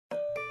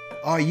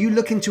Are you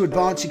looking to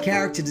advance your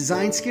character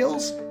design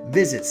skills?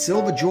 Visit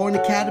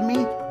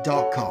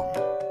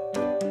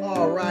silverdrawingacademy.com.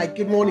 All right,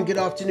 good morning, good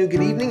afternoon,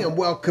 good evening, and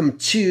welcome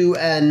to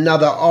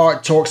another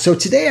art talk. So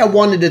today I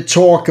wanted to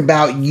talk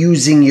about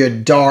using your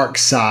dark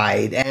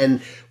side,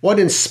 and what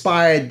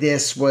inspired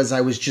this was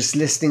I was just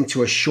listening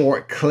to a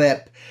short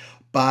clip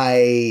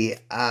by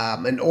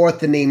an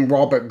author named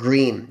Robert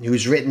Greene,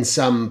 who's written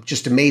some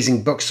just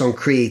amazing books on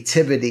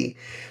creativity.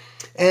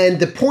 And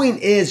the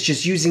point is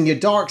just using your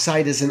dark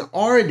side as an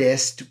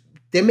artist.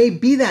 There may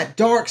be that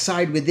dark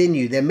side within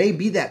you. There may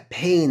be that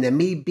pain. There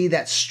may be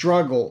that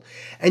struggle.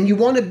 And you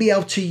want to be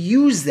able to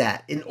use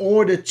that in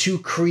order to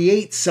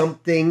create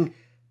something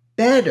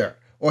better,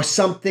 or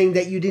something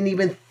that you didn't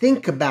even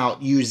think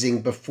about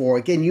using before.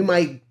 Again, you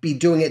might be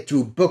doing it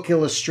through book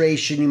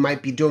illustration, you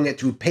might be doing it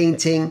through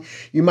painting,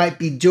 you might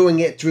be doing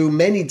it through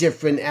many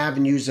different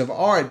avenues of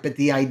art, but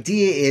the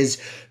idea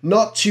is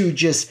not to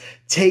just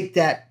take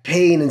that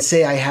pain and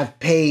say, I have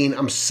pain,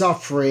 I'm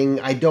suffering,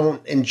 I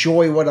don't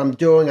enjoy what I'm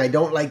doing, I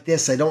don't like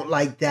this, I don't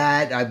like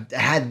that, I've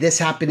had this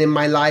happen in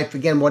my life.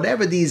 Again,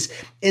 whatever these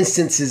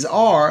instances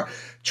are,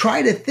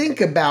 try to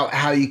think about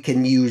how you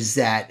can use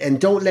that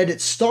and don't let it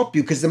stop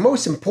you, because the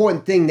most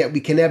important thing that we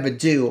can ever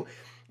do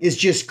is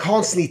just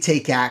constantly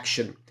take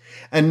action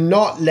and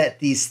not let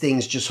these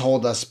things just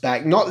hold us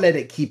back, not let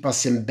it keep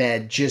us in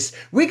bed.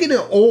 We're going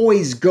to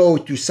always go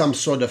through some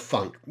sort of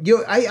funk.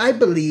 I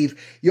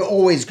believe you're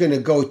always going to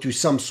go through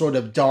some sort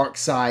of dark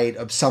side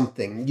of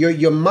something.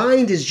 Your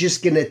mind is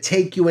just going to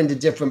take you into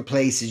different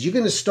places. You're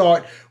going to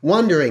start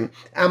wondering,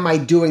 am I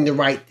doing the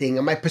right thing?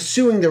 Am I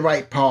pursuing the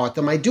right path?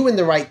 Am I doing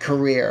the right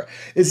career?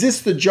 Is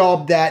this the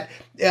job that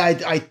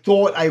I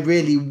thought I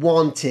really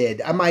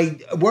wanted? Am I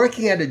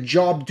working at a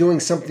job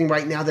doing something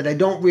right now that I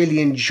don't really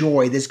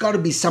enjoy? There's got to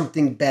be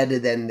something better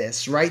than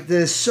this, right?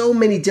 There's so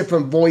many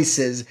different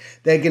voices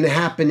that are going to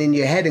happen in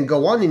your head and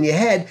go on in your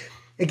head.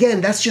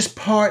 Again, that's just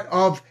part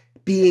of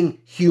being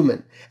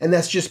human, and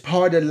that's just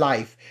part of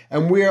life.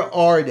 And we're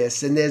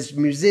artists, and there's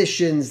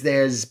musicians,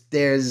 there's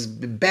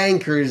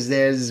bankers,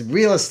 there's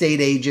real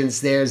estate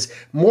agents, there's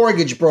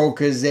mortgage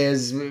brokers,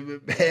 there's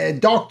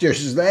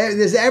doctors,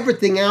 there's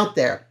everything out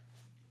there.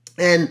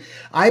 And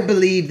I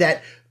believe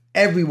that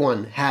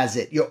everyone has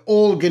it. You're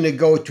all going to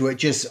go through it.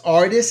 Just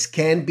artists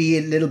can be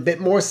a little bit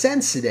more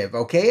sensitive,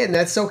 okay? And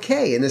that's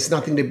okay. And there's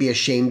nothing to be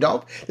ashamed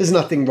of. There's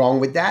nothing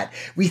wrong with that.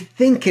 We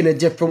think in a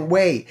different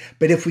way.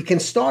 But if we can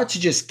start to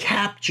just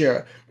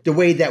capture the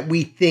way that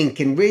we think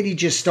and really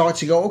just start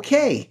to go,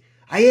 okay,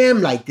 I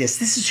am like this.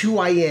 This is who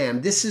I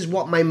am. This is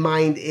what my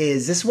mind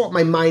is. This is what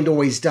my mind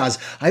always does.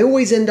 I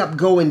always end up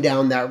going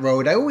down that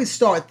road. I always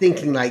start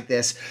thinking like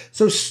this.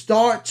 So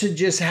start to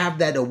just have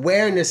that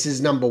awareness is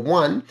number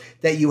one,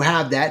 that you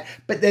have that,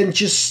 but then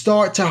just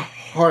start to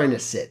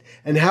harness it.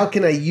 And how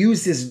can I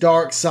use this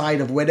dark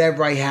side of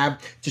whatever I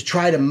have to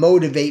try to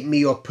motivate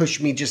me or push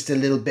me just a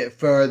little bit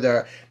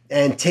further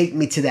and take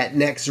me to that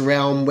next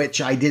realm, which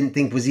I didn't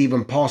think was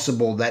even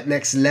possible, that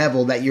next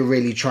level that you're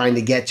really trying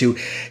to get to.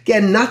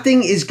 Again,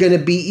 nothing is going to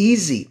be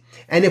easy.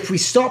 And if we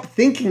stop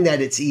thinking that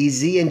it's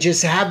easy and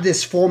just have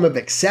this form of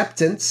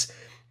acceptance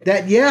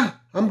that, yeah,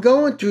 I'm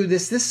going through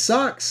this, this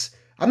sucks.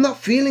 I'm not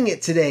feeling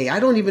it today. I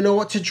don't even know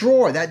what to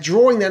draw. That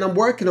drawing that I'm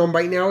working on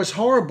right now is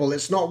horrible.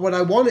 It's not what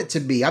I want it to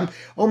be.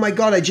 Oh my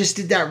God, I just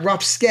did that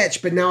rough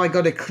sketch, but now I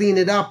got to clean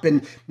it up,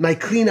 and my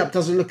cleanup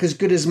doesn't look as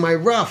good as my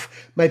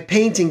rough. My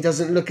painting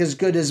doesn't look as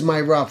good as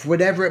my rough.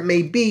 Whatever it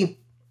may be,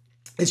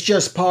 it's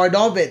just part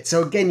of it.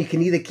 So again, you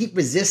can either keep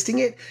resisting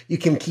it, you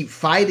can keep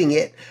fighting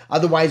it.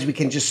 Otherwise, we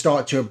can just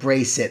start to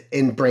embrace it.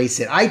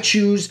 I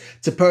choose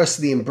to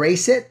personally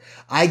embrace it.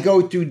 I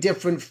go through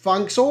different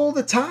funks all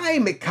the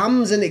time. It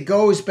comes and it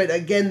goes. But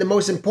again, the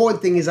most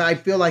important thing is I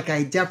feel like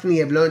I definitely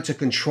have learned to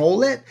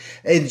control it,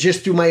 and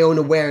just through my own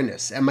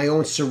awareness and my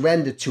own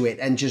surrender to it,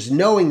 and just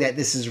knowing that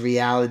this is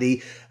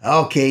reality.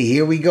 Okay,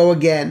 here we go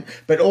again.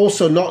 But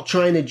also not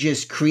trying to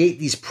just create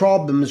these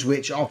problems,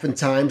 which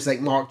oftentimes, like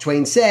Mark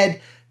Twain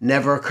said,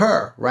 never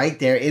occur, right?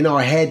 They're in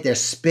our head, they're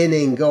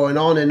spinning, going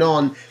on and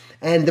on.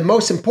 And the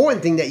most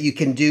important thing that you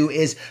can do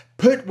is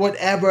put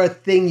whatever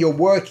thing you're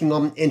working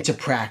on into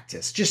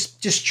practice.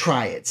 Just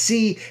try it.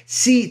 See,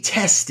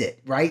 test it,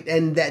 right?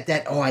 And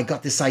oh, I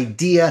got this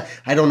idea.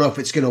 I don't know if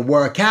it's going to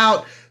work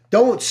out.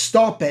 Don't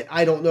stop it.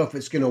 I don't know if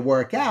it's going to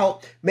work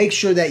out. Make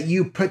sure that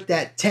you put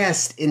that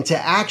test into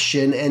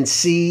action and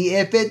see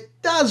if it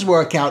does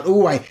work out.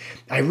 Oh, I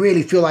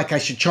really feel like I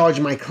should charge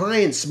my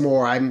clients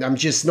more. I'm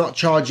just not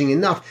charging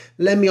enough.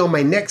 Let me, on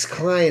my next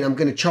client, I'm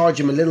going to charge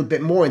him a little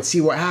bit more and see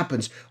what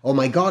happens. Oh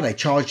my God, I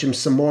charged him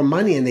some more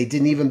money and they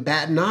didn't even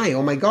bat an eye.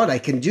 Oh my God, I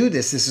can do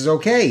this. This is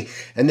okay.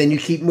 And then you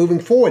keep moving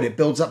forward. It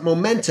builds up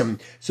momentum.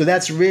 So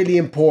that's really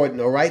important,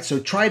 all right? So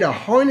try to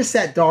harness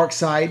that dark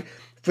side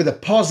for the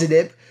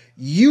positive.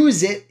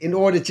 Use it in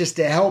order just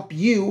to help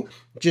you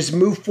just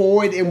move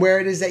forward in where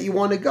it is that you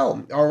want to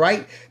go. All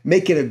right.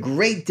 Make it a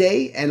great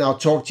day, and I'll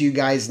talk to you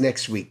guys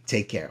next week.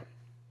 Take care.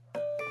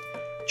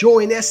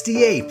 Join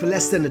SDA for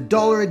less than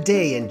 $1 a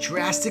day and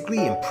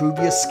drastically improve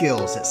your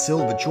skills at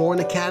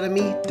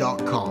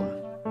silverdrawingacademy.com.